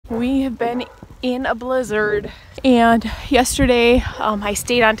We have been in a blizzard, and yesterday I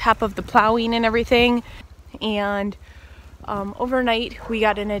stayed on top of the plowing and everything, and overnight we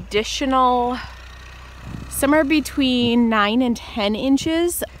got an additional somewhere between 9 and 10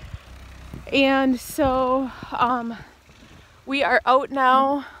 inches. And so we are out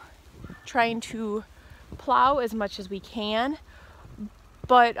now trying to plow as much as we can,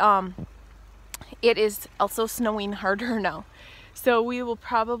 but it is also snowing harder now. So we will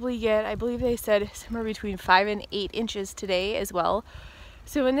probably get, I believe they said, somewhere between 5 and 8 inches today as well.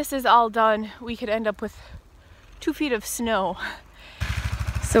 So when this is all done, we could end up with 2 feet of snow.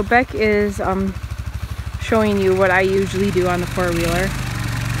 So Beck is showing you what I usually do on the four-wheeler.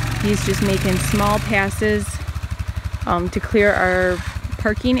 He's just making small passes to clear our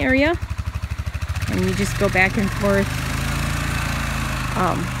parking area. And you just go back and forth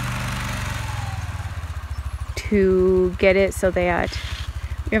to get it so that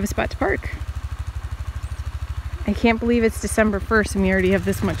we have a spot to park. I can't believe it's December 1st and we already have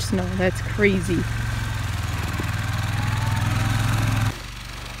this much snow. That's crazy.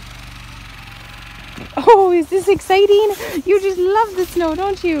 Oh, is this exciting? You just love the snow,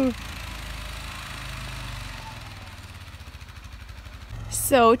 don't you?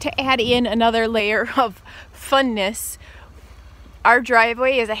 So to add in another layer of funness, our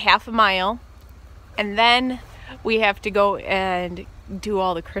driveway is a half a mile, and then we have to go and do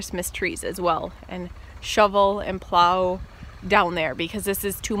all the Christmas trees as well and shovel and plow down there because this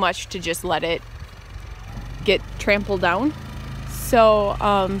is too much to just let it get trampled down.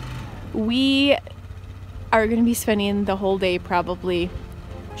 So we are going to be spending the whole day probably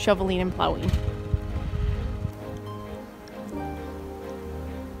shoveling and plowing.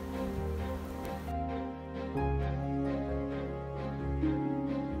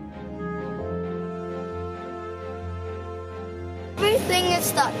 Everything is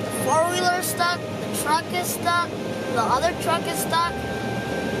stuck. The four-wheeler is stuck, the truck is stuck, the other truck is stuck.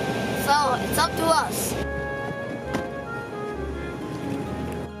 So it's up to us.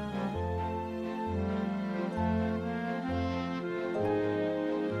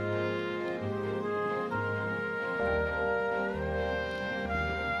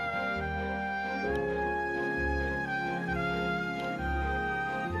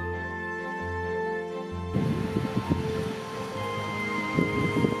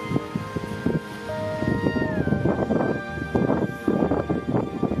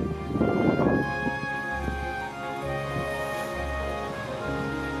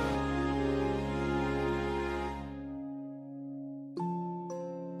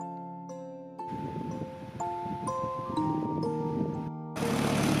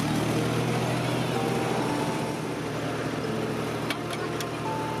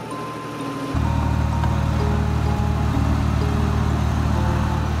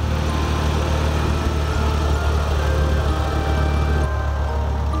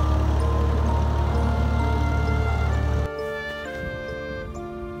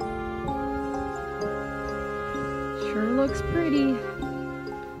 Sure looks pretty.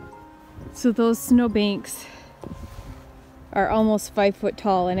 So those snowbanks are almost 5 foot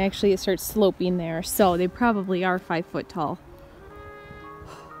tall, and actually it starts sloping there, so they probably are 5 foot tall.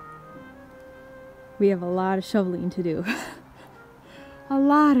 We have a lot of shoveling to do. A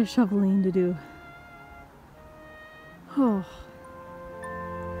lot of shoveling to do. Oh.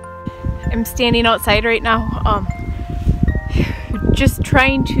 I'm standing outside right now, just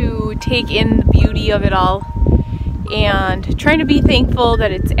trying to take in the beauty of it all and trying to be thankful that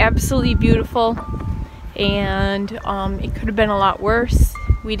it's absolutely beautiful, and it could have been a lot worse.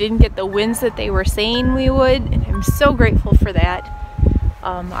 We didn't get the winds that they were saying we would, and I'm so grateful for that.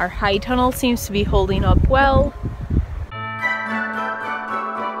 Our high tunnel seems to be holding up well.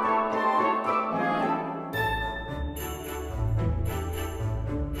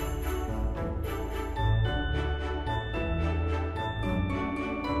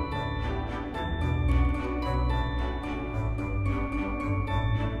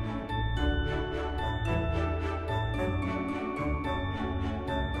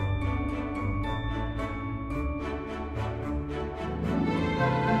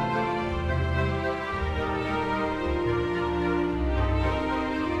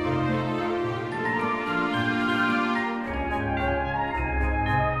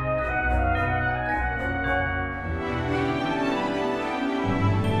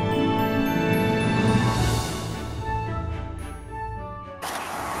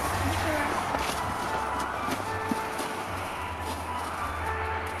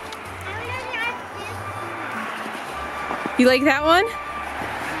 You like that one?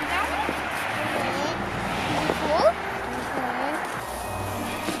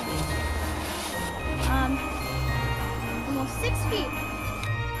 This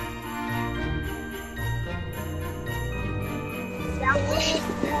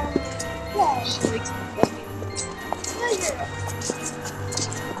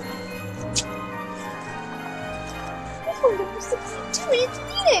one's over 62 and it's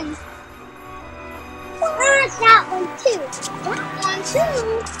eating. Where's that one too? That one too.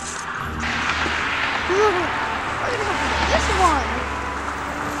 Look at this one.